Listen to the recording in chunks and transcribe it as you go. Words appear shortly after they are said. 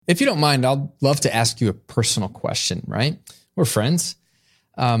If you don't mind, I'd love to ask you a personal question, right? We're friends.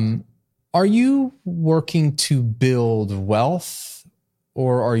 Are you working to build wealth,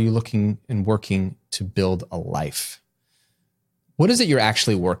 or are you looking and working to build a life? What is it you're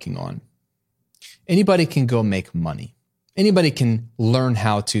actually working on? Anybody can go make money. Anybody can learn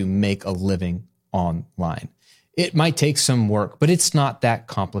how to make a living online. It might take some work, but it's not that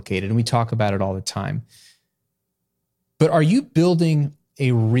complicated, and we talk about it all the time. But are you building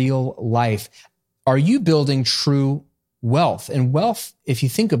a real life? Are you building true wealth? And wealth, if you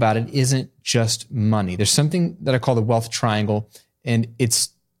think about it, isn't just money. There's something that I call the wealth triangle, and it's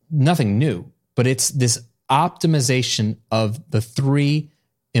nothing new, but it's this optimization of the three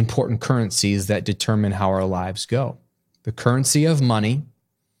important currencies that determine how our lives go. The currency of money,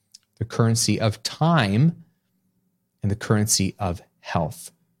 the currency of time, and the currency of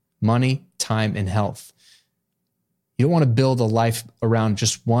health. Money, time, and health. You don't want to build a life around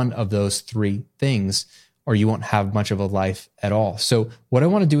just one of those three things, or you won't have much of a life at all. So what I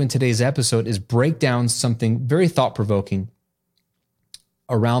want to do in today's episode is break down something very thought-provoking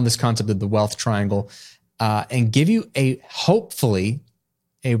around this concept of the wealth triangle, and give you hopefully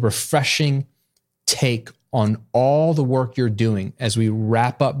a refreshing take on all the work you're doing as we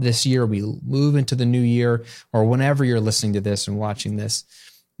wrap up this year, we move into the new year, or whenever you're listening to this and watching this.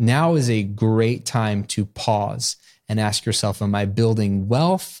 Now is a great time to pause and ask yourself, am I building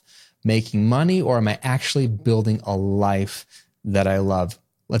wealth, making money, or am I actually building a life that I love?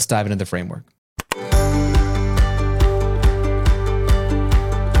 Let's dive into the framework.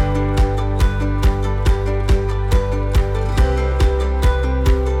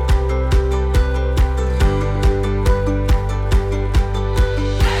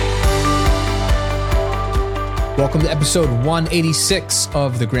 Welcome to episode 186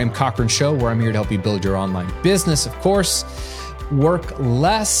 of The Graham Cochran Show, where I'm here to help you build your online business, of course, work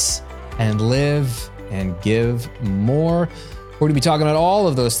less and live and give more. We're going to be talking about all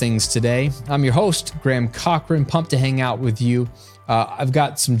of those things today. I'm your host, Graham Cochran, pumped to hang out with you. I've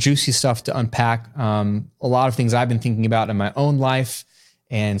got some juicy stuff to unpack, a lot of things I've been thinking about in my own life,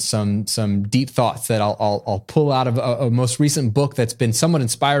 and some deep thoughts that I'll pull out of a most recent book that's been somewhat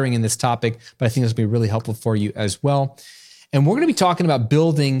inspiring in this topic, but I think this will be really helpful for you as well. And we're going to be talking about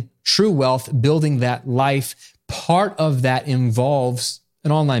building true wealth, building that life. Part of that involves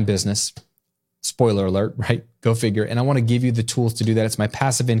an online business. Spoiler alert, right? Go figure. And I want to give you the tools to do that. It's my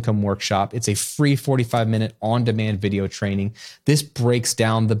passive income workshop. It's a free 45-minute on-demand video training. This breaks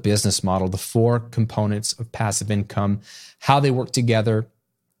down the business model, the four components of passive income, how they work together,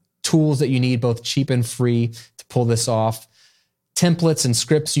 tools that you need, both cheap and free, to pull this off, templates and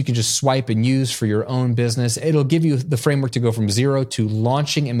scripts you can just swipe and use for your own business. It'll give you the framework to go from zero to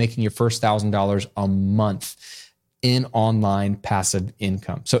launching and making your first $1,000 a month in online passive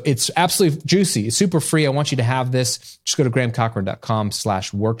income. So it's absolutely juicy. It's super free. I want you to have this. Just go to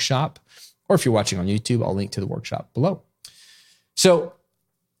grahamcochran.com/workshop. Or if you're watching on YouTube, I'll link to the workshop below. So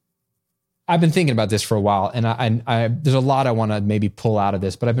I've been thinking about this for a while, and I there's a lot I want to maybe pull out of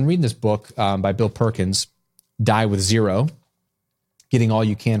this, but I've been reading this book by Bill Perkins, Die with Zero, Getting All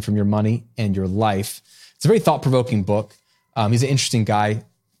You Can from Your Money and Your Life. It's a very thought-provoking book. He's an interesting guy,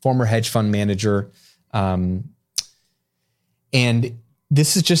 former hedge fund manager, and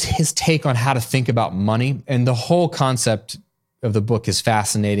this is just his take on how to think about money. And the whole concept of the book is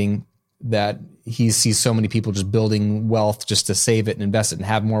fascinating, that he sees so many people just building wealth just to save it and invest it and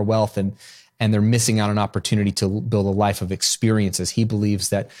have more wealth, and they're missing out on an opportunity to build a life of experiences. He believes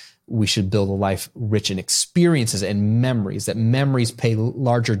that we should build a life rich in experiences and memories, that memories pay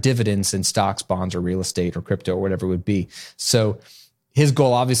larger dividends than stocks, bonds, or real estate or crypto or whatever it would be. So his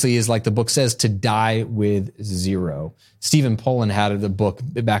goal obviously is, like the book says, to die with zero. Stephen Poland had the book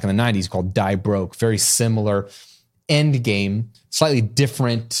back in the 90s called Die Broke, very similar end game, slightly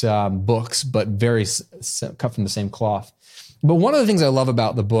different books, but very cut from the same cloth. But one of the things I love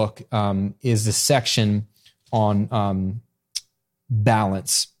about the book is the section on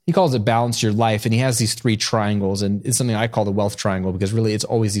balance. He calls it Balance Your Life, and he has these three triangles, and it's something I call the wealth triangle, because really it's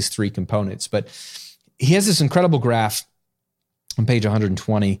always these three components. But he has this incredible graph on page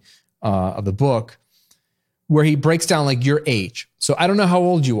 120 of the book where he breaks down like your age. So I don't know how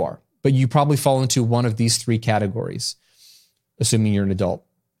old you are, but you probably fall into one of these three categories, assuming you're an adult.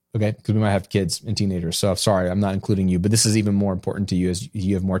 Okay, because we might have kids and teenagers. So sorry, I'm not including you, but this is even more important to you as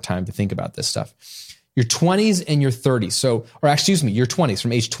you have more time to think about this stuff. Your 20s and your 30s. So, or excuse me, your 20s,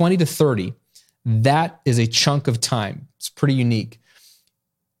 from age 20 to 30, that is a chunk of time. It's pretty unique.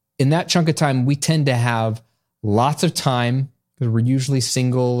 In that chunk of time, we tend to have lots of time because we're usually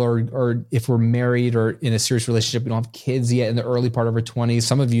single, or if we're married or in a serious relationship, we don't have kids yet in the early part of our 20s.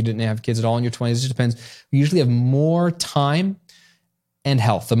 Some of you didn't have kids at all in your 20s. It just depends. We usually have more time and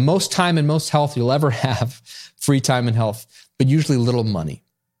health. The most time and most health you'll ever have, free time and health, but usually little money.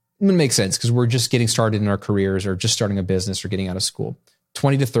 It makes sense because we're just getting started in our careers or just starting a business or getting out of school.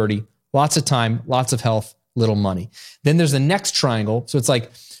 20 to 30, lots of time, lots of health, little money. Then there's the next triangle. So it's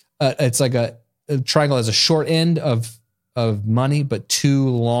like a triangle has a short end of money, but two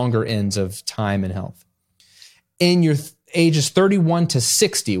longer ends of time and health. In your ages 31 to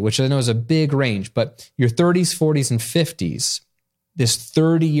 60, which I know is a big range, but your 30s, 40s, and 50s, this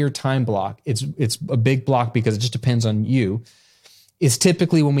 30-year time block, it's a big block because it just depends on you, is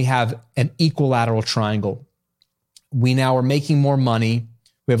typically when we have an equilateral triangle. We now are making more money.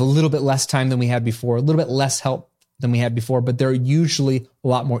 We have a little bit less time than we had before, a little bit less health than we had before, but they're usually a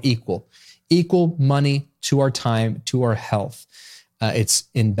lot more equal. Equal money to our time, to our health. It's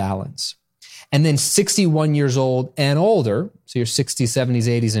in balance. And then 61 years old and older, so your 60s, 70s,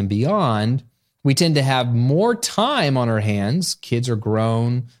 80s, and beyond, we tend to have more time on our hands. Kids are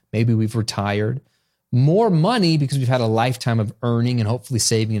grown. Maybe we've retired. More money because we've had a lifetime of earning and hopefully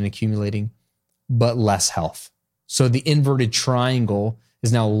saving and accumulating, but less health. So the inverted triangle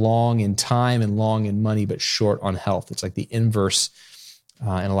is now long in time and long in money, but short on health. It's like the inverse in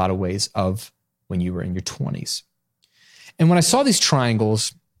a lot of ways of when you were in your 20s. And when I saw these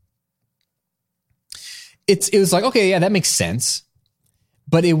triangles, it was like, okay, yeah, that makes sense.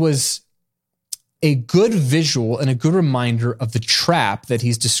 But it was a good visual and a good reminder of the trap that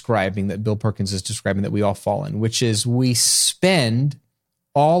he's describing, that Bill Perkins is describing, that we all fall in, which is we spend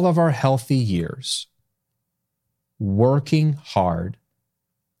all of our healthy years working hard,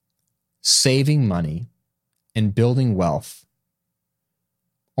 saving money, and building wealth,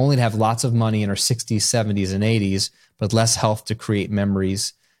 only to have lots of money in our 60s, 70s, and 80s, but less health to create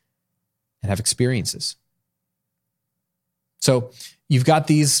memories and have experiences. So you've got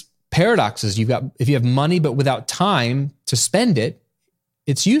these paradoxes. If you have money but without time to spend it,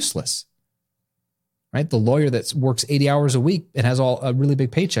 it's useless, right? The lawyer that works 80 hours a week and has a really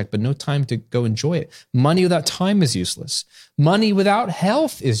big paycheck, but no time to go enjoy it. Money without time is useless. Money without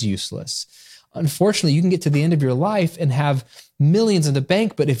health is useless. Unfortunately, you can get to the end of your life and have millions in the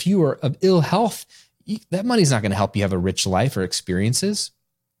bank, but if you are of ill health, that money's not going to help you have a rich life or experiences.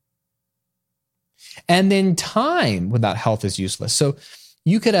 And then time without health is useless. So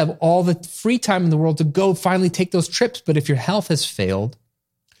you could have all the free time in the world to go finally take those trips, but if your health has failed,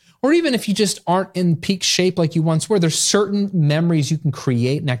 or even if you just aren't in peak shape like you once were, there's certain memories you can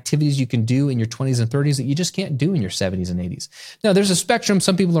create and activities you can do in your 20s and 30s that you just can't do in your 70s and 80s. Now, there's a spectrum.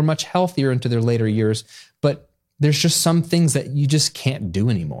 Some people are much healthier into their later years, but there's just some things that you just can't do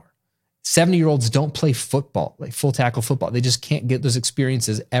anymore. 70-year-olds don't play football, like full tackle football. They just can't get those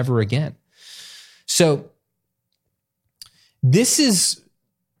experiences ever again. So this is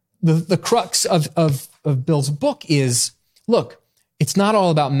the crux of Bill's book is, look, it's not all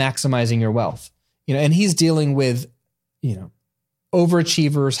about maximizing your wealth, and he's dealing with,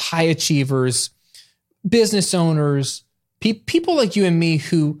 overachievers, high achievers, business owners, people like you and me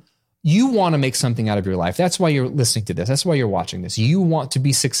who you want to make something out of your life. That's why you're listening to this. That's why you're watching this. You want to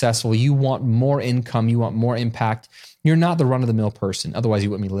be successful. You want more income. You want more impact. You're not the run-of-the-mill person. Otherwise, you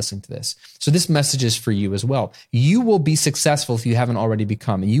wouldn't be listening to this. So this message is for you as well. You will be successful if you haven't already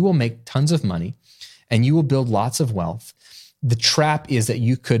become, and you will make tons of money, and you will build lots of wealth. The trap is that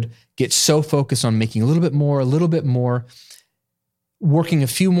you could get so focused on making a little bit more, working a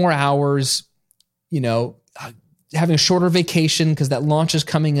few more hours, having a shorter vacation because that launch is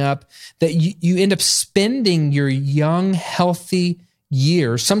coming up, that you end up spending your young, healthy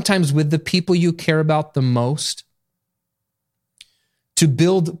years, sometimes with the people you care about the most, to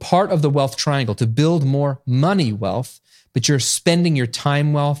build part of the wealth triangle, to build more money wealth, but you're spending your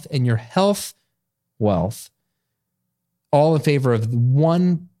time wealth and your health wealth all in favor of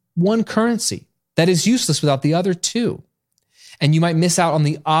one currency that is useless without the other two. And you might miss out on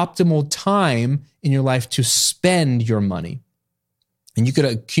the optimal time in your life to spend your money. And you could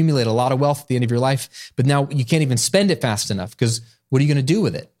accumulate a lot of wealth at the end of your life, but now you can't even spend it fast enough because what are you going to do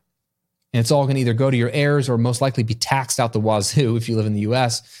with it? And it's all going to either go to your heirs or most likely be taxed out the wazoo if you live in the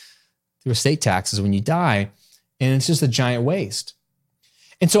US through estate taxes when you die. And it's just a giant waste.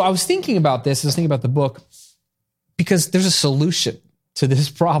 And so I was thinking about this, I was thinking about the book, because there's a solution to this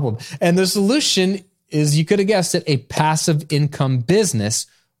problem. And the solution is, you could have guessed it, a passive income business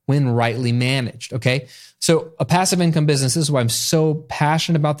when rightly managed, okay? So a passive income business, this is why I'm so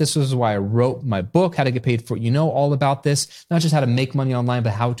passionate about this. This is why I wrote my book, How to Get Paid For It. You know all about this, not just how to make money online,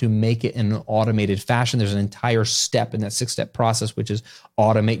 but how to make it in an automated fashion. There's an entire step in that 6-step process, which is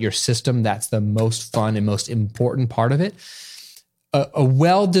automate your system. That's the most fun and most important part of it. A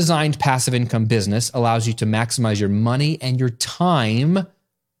well-designed passive income business allows you to maximize your money and your time,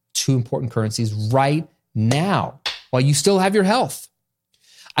 two important currencies, right now, while you still have your health.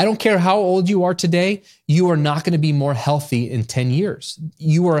 I don't care how old you are today, you are not going to be more healthy in 10 years.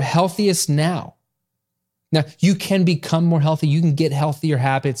 You are healthiest now. Now, you can become more healthy. You can get healthier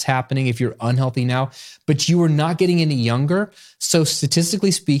habits happening if you're unhealthy now, but you are not getting any younger. So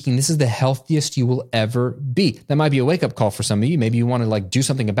statistically speaking, this is the healthiest you will ever be. That might be a wake-up call for some of you. Maybe you want to do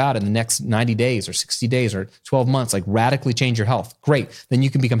something about it in the next 90 days or 60 days or 12 months, radically change your health. Great. Then you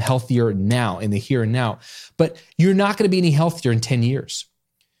can become healthier now in the here and now. But you're not going to be any healthier in 10 years.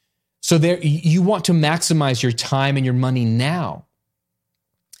 So you want to maximize your time and your money now.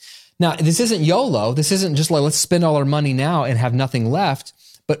 Now, this isn't YOLO. This isn't just let's spend all our money now and have nothing left.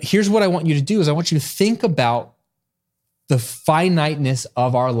 But here's what I want you to do is I want you to think about the finiteness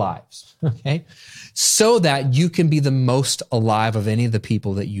of our lives, okay? So that you can be the most alive of any of the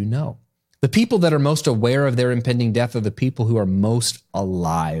people that you know. The people that are most aware of their impending death are the people who are most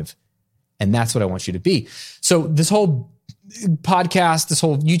alive. And that's what I want you to be. So this whole podcast, this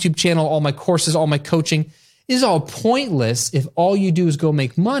whole YouTube channel, all my courses, all my coaching is all pointless if all you do is go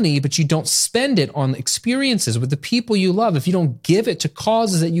make money, but you don't spend it on experiences with the people you love, if you don't give it to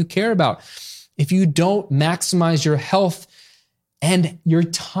causes that you care about, if you don't maximize your health and your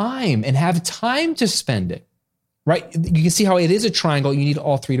time and have time to spend it, right? You can see how it is a triangle. You need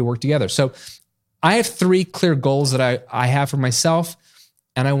all three to work together. So I have 3 clear goals that I have for myself,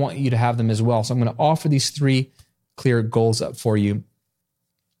 and I want you to have them as well. So I'm going to offer these 3 clear goals up for you.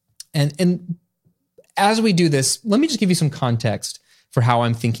 And as we do this, let me just give you some context for how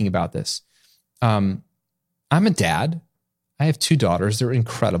I'm thinking about this. I'm a dad. I have 2 daughters. They're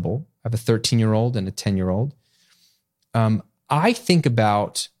incredible. I have a 13-year-old and a 10-year-old. I think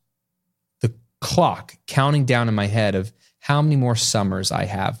about the clock counting down in my head of how many more summers I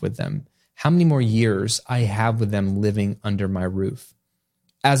have with them, how many more years I have with them living under my roof.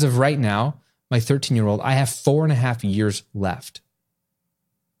 As of right now, my 13-year-old, I have 4.5 years left.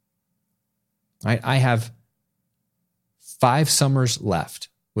 I have 5 summers left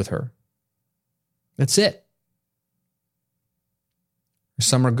with her. That's it. Her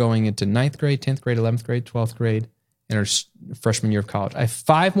summer going into 9th grade, 10th grade, 11th grade, 12th grade, and her freshman year of college. I have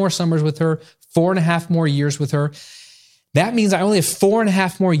 5 more summers with her, 4.5 more years with her. That means I only have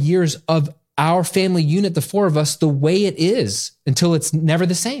 4.5 more years of our family unit, the 4 of us, the way it is until it's never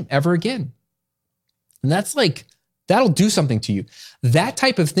the same ever again. And that's that'll do something to you. That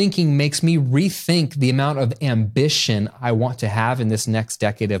type of thinking makes me rethink the amount of ambition I want to have in this next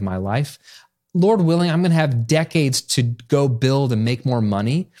decade of my life. Lord willing, I'm going to have decades to go build and make more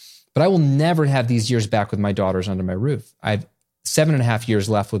money, but I will never have these years back with my daughters under my roof. I have 7.5 years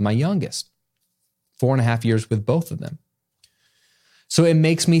left with my youngest, 4.5 years with both of them. So it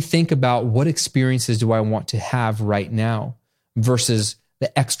makes me think about what experiences do I want to have right now versus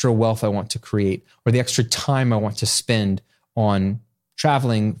the extra wealth I want to create or the extra time I want to spend on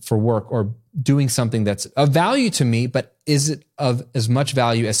traveling for work or doing something that's of value to me, but is it of as much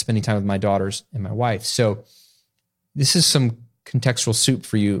value as spending time with my daughters and my wife? So this is some contextual soup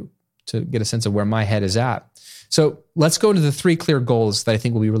for you to get a sense of where my head is at. So let's go into the 3 clear goals that I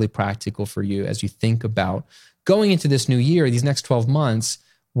think will be really practical for you as you think about going into this new year, these next 12 months,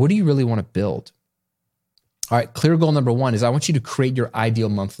 what do you really want to build? All right, clear goal number 1 is I want you to create your ideal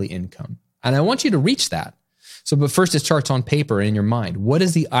monthly income. And I want you to reach that. So, but first it starts on paper and in your mind. What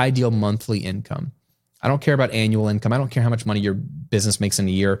is the ideal monthly income? I don't care about annual income. I don't care how much money your business makes in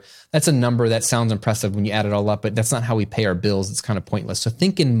a year. That's a number that sounds impressive when you add it all up, but that's not how we pay our bills. It's kind of pointless. So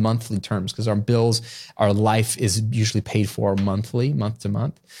think in monthly terms because our bills, our life is usually paid for monthly, month to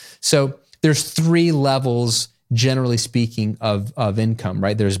month. So there's 3 levels, generally speaking, of income,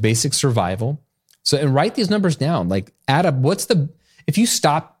 right? There's basic survival. So, and write these numbers down, add up, if you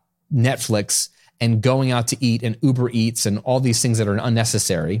stop Netflix and going out to eat and Uber Eats and all these things that are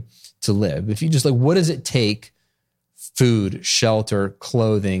unnecessary to live, if you just what does it take, food, shelter,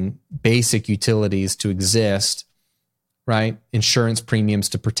 clothing, basic utilities to exist, right? Insurance premiums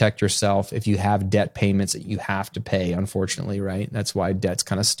to protect yourself. If you have debt payments that you have to pay, unfortunately, right? That's why debt's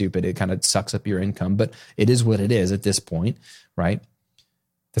kind of stupid. It kind of sucks up your income, but it is what it is at this point, right?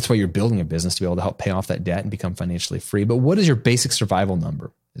 That's why you're building a business to be able to help pay off that debt and become financially free. But what is your basic survival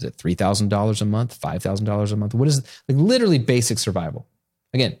number? Is it $3,000 a month, $5,000 a month? What is literally basic survival?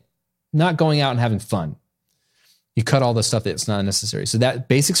 Again, not going out and having fun. You cut all the stuff that's not necessary. So that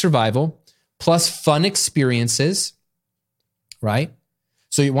basic survival plus fun experiences, right?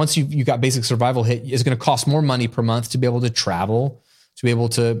 So once you got basic survival hit, it's going to cost more money per month to be able to travel, to be able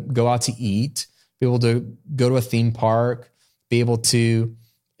to go out to eat, be able to go to a theme park, be able to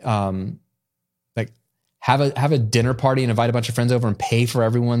like have a dinner party and invite a bunch of friends over and pay for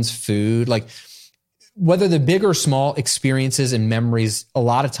everyone's food. Like whether the big or small experiences and memories a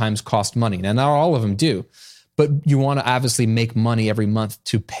lot of times cost money. Now, not all of them do, but you want to obviously make money every month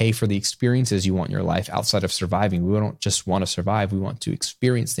to pay for the experiences you want in your life outside of surviving. We don't just want to survive. We want to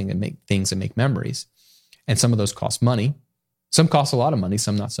experience things and make memories. And some of those cost money. Some cost a lot of money,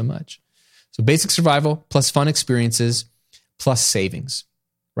 some not so much. So basic survival plus fun experiences plus savings,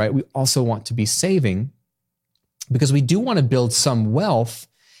 right? We also want to be saving because we do want to build some wealth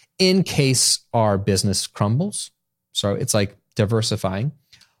in case our business crumbles. So it's like diversifying.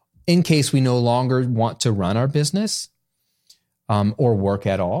 In case we no longer want to run our business or work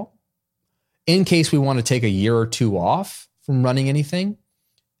at all. In case we want to take a year or two off from running anything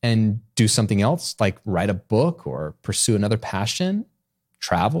and do something else, like write a book or pursue another passion,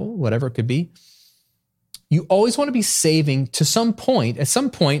 travel, whatever it could be. You always want to be saving to some point. At some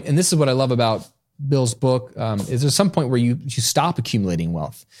point, and this is what I love about Bill's book, is there's some point where you stop accumulating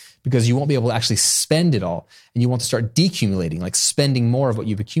wealth because you won't be able to actually spend it all. And you want to start decumulating, like spending more of what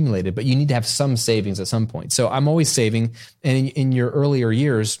you've accumulated, but you need to have some savings at some point. So I'm always saving. And in your earlier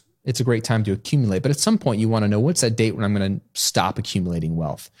years, it's a great time to accumulate. But at some point, you want to know what's that date when I'm going to stop accumulating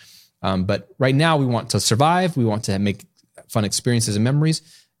wealth. But right now, we want to survive. We want to make fun experiences and memories,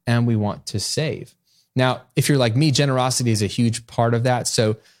 and we want to save. Now, if you're like me, generosity is a huge part of that.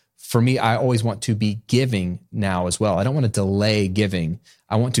 So for me, I always want to be giving now as well. I don't want to delay giving.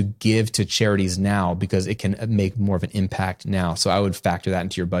 I want to give to charities now because it can make more of an impact now. So I would factor that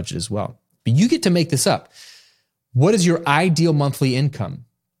into your budget as well. But you get to make this up. What is your ideal monthly income?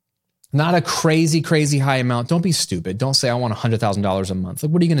 Not a crazy, crazy high amount. Don't be stupid. Don't say I want $100,000 a month.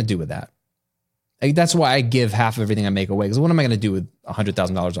 Like, what are you going to do with that? Like, that's why I give half of everything I make away. Because what am I going to do with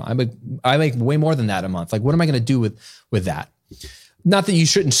 $100,000? I make way more than that a month. Like, what am I going to do with that? Not that you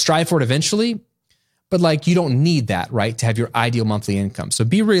shouldn't strive for it eventually, but like you don't need that, right? To have your ideal monthly income. So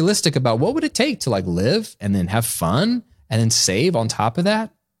be realistic about what would it take to like live and then have fun and then save on top of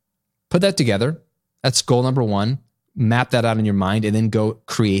that. Put that together. That's goal number one. Map that out in your mind and then go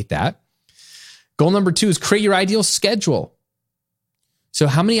create that. Goal number two is create your ideal schedule. So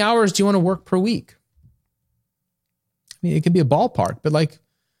how many hours do you want to work per week? I mean, it could be a ballpark, but like,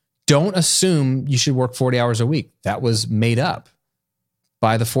 don't assume you should work 40 hours a week. That was made up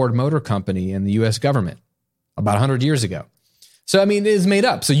by the Ford Motor Company and the US government about 100 years ago. So, I mean, it is made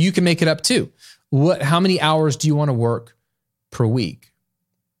up. So you can make it up too. How many hours do you want to work per week?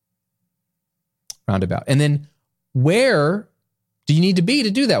 Roundabout. And then where do you need to be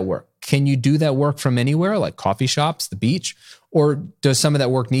to do that work? Can you do that work from anywhere, like coffee shops, the beach? Or does some of that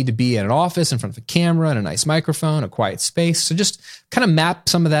work need to be in an office in front of a camera and a nice microphone, a quiet space? So just kind of map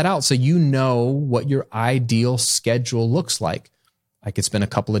some of that out so you know what your ideal schedule looks like. I could spend a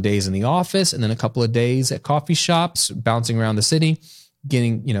couple of days in the office and then a couple of days at coffee shops, bouncing around the city,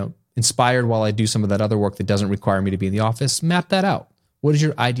 getting, inspired while I do some of that other work that doesn't require me to be in the office. Map that out. What is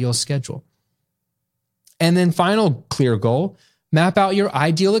your ideal schedule? And then final clear goal, map out your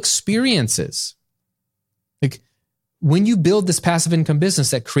ideal experiences. Like when you build this passive income business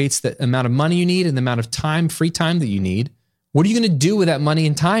that creates the amount of money you need and the amount of time, free time that you need, what are you going to do with that money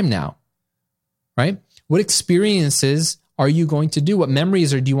and time now? Right? What experiences are you going to do? What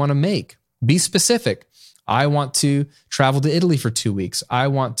memories do you want to make? Be specific. I want to travel to Italy for 2 weeks. I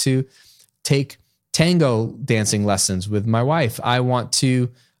want to take tango dancing lessons with my wife. I want to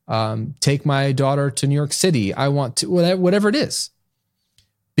take my daughter to New York City. I want to, whatever it is.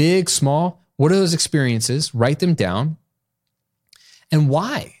 Big, small, what are those experiences? Write them down. And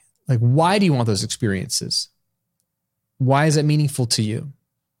why? Like, why do you want those experiences? Why is that meaningful to you?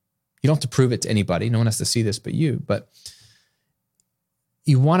 You don't have to prove it to anybody. No one has to see this but you. But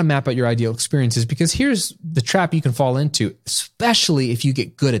you want to map out your ideal experiences because here's the trap you can fall into, especially if you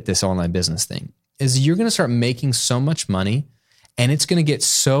get good at this online business thing, is you're going to start making so much money and it's going to get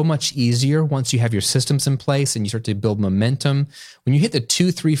so much easier once you have your systems in place and you start to build momentum. When you hit the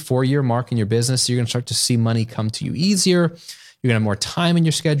 2, 3, 4 year mark in your business, you're going to start to see money come to you easier. You're going to have more time in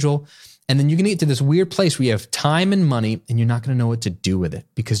your schedule. And then you're going to get to this weird place where you have time and money and you're not going to know what to do with it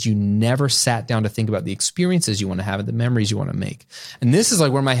because you never sat down to think about the experiences you want to have and the memories you want to make. And this is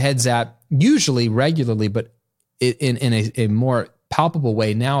like where my head's at usually regularly, but in a more palpable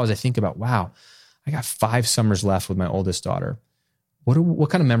way now as I think about, wow, I got 5 summers left with my oldest daughter. What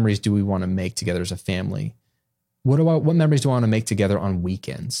kind of memories do we want to make together as a family? What memories do I want to make together on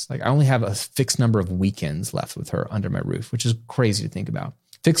weekends? Like I only have a fixed number of weekends left with her under my roof, which is crazy to think about.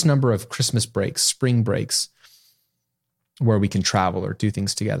 Fixed number of Christmas breaks, spring breaks, where we can travel or do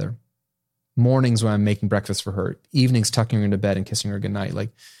things together. Mornings when I'm making breakfast for her, evenings tucking her into bed and kissing her goodnight.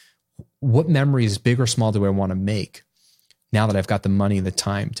 Like what memories, big or small, do I want to make now that I've got the money and the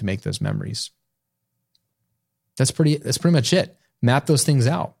time to make those memories? That's pretty much it. Map those things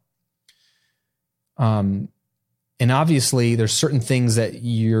out. And obviously there's certain things that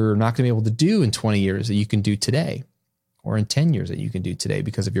you're not going to be able to do in 20 years that you can do today, or in 10 years that you can do today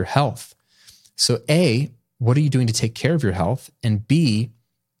because of your health. So A, what are you doing to take care of your health? And B,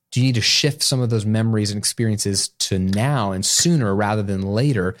 do you need to shift some of those memories and experiences to now and sooner rather than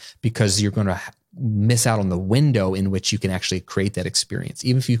later, because you're going to miss out on the window in which you can actually create that experience.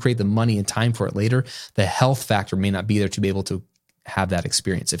 Even if you create the money and time for it later, the health factor may not be there to be able to have that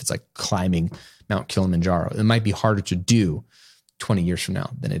experience. If it's like climbing Mount Kilimanjaro, it might be harder to do 20 years from now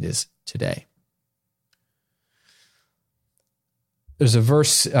than it is today. There's a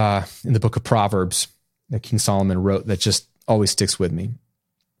verse in the book of Proverbs that King Solomon wrote that just always sticks with me.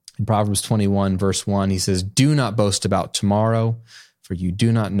 In Proverbs 21, verse 1, he says, "Do not boast about tomorrow, for you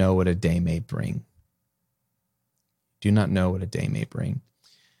do not know what a day may bring." Do not know what a day may bring.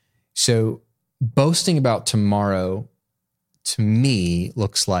 So boasting about tomorrow, to me,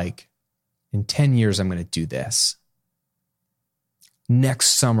 looks like in 10 years, I'm going to do this.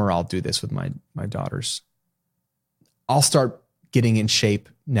 Next summer, I'll do this with my daughters. I'll start getting in shape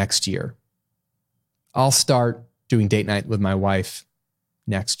next year. I'll start doing date night with my wife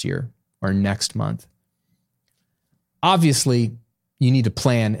next year or next month. Obviously, you need to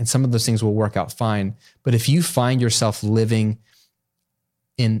plan, and some of those things will work out fine. But if you find yourself living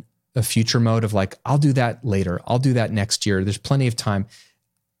in a future mode of like, I'll do that later, I'll do that next year, there's plenty of time.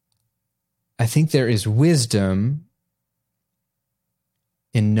 I think there is wisdom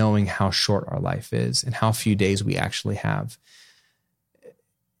in knowing how short our life is and how few days we actually have.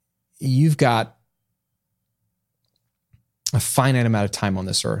 You've got a finite amount of time on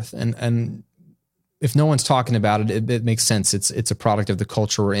this earth. And if no one's talking about it, it makes sense. It's a product of the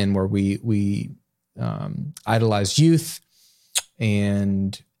culture we're in, where we idolize youth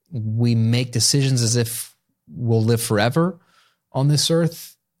and we make decisions as if we'll live forever on this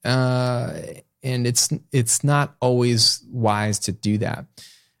earth. And it's not always wise to do that.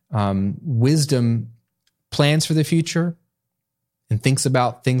 Wisdom plans for the future and thinks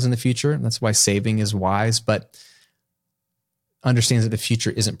about things in the future. And that's why saving is wise, but understands that the future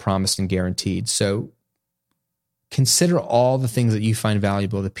isn't promised and guaranteed. So consider all the things that you find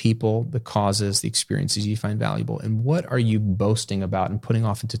valuable, the people, the causes, the experiences you find valuable, and what are you boasting about and putting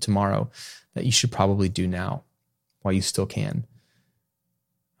off into tomorrow that you should probably do now while you still can.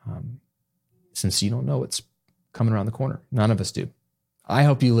 Since you don't know what's coming around the corner. None of us do. I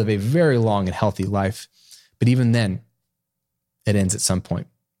hope you live a very long and healthy life, but even then, it ends at some point.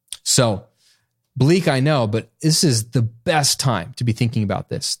 So, bleak, I know, but this is the best time to be thinking about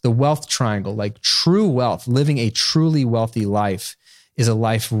this. The wealth triangle, like true wealth, living a truly wealthy life is a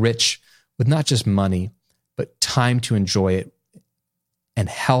life rich with not just money, but time to enjoy it and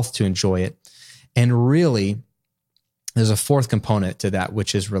health to enjoy it. And really, there's a fourth component to that,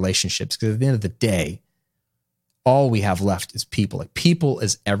 which is relationships. Because at the end of the day, all we have left is people. Like people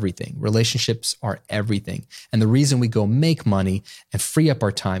is everything. Relationships are everything. And the reason we go make money and free up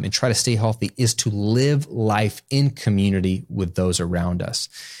our time and try to stay healthy is to live life in community with those around us.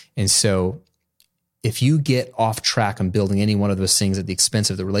 And so if you get off track on building any one of those things at the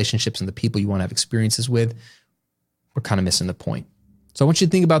expense of the relationships and the people you want to have experiences with, we're kind of missing the point. So I want you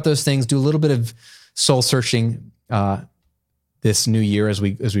to think about those things, do a little bit of soul searching this new year as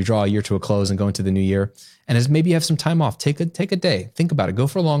we draw a year to a close and go into the new year. And as maybe you have some time off, take a day, think about it, go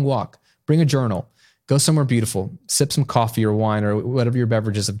for a long walk, bring a journal, go somewhere beautiful, sip some coffee or wine or whatever your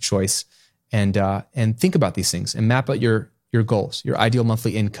beverages of choice, and think about these things and map out your goals, your ideal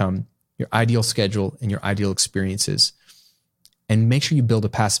monthly income, your ideal schedule, and your ideal experiences. And make sure you build a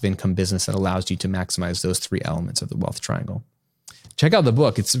passive income business that allows you to maximize those three elements of the wealth triangle. Check out the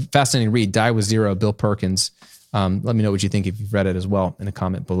book. It's a fascinating read. Die with Zero, Bill Perkins. Let me know what you think if you've read it as well in a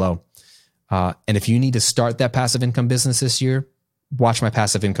comment below. And if you need to start that passive income business this year, watch my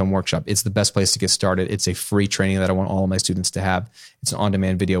passive income workshop. It's the best place to get started. It's a free training that I want all of my students to have. It's an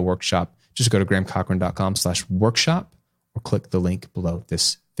on-demand video workshop. Just go to grahamcochrane.com/workshop or click the link below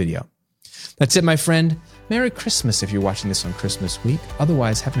this video. That's it, my friend. Merry Christmas if you're watching this on Christmas week.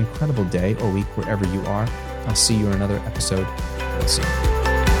 Otherwise, have an incredible day or week wherever you are. I'll see you in another episode real soon.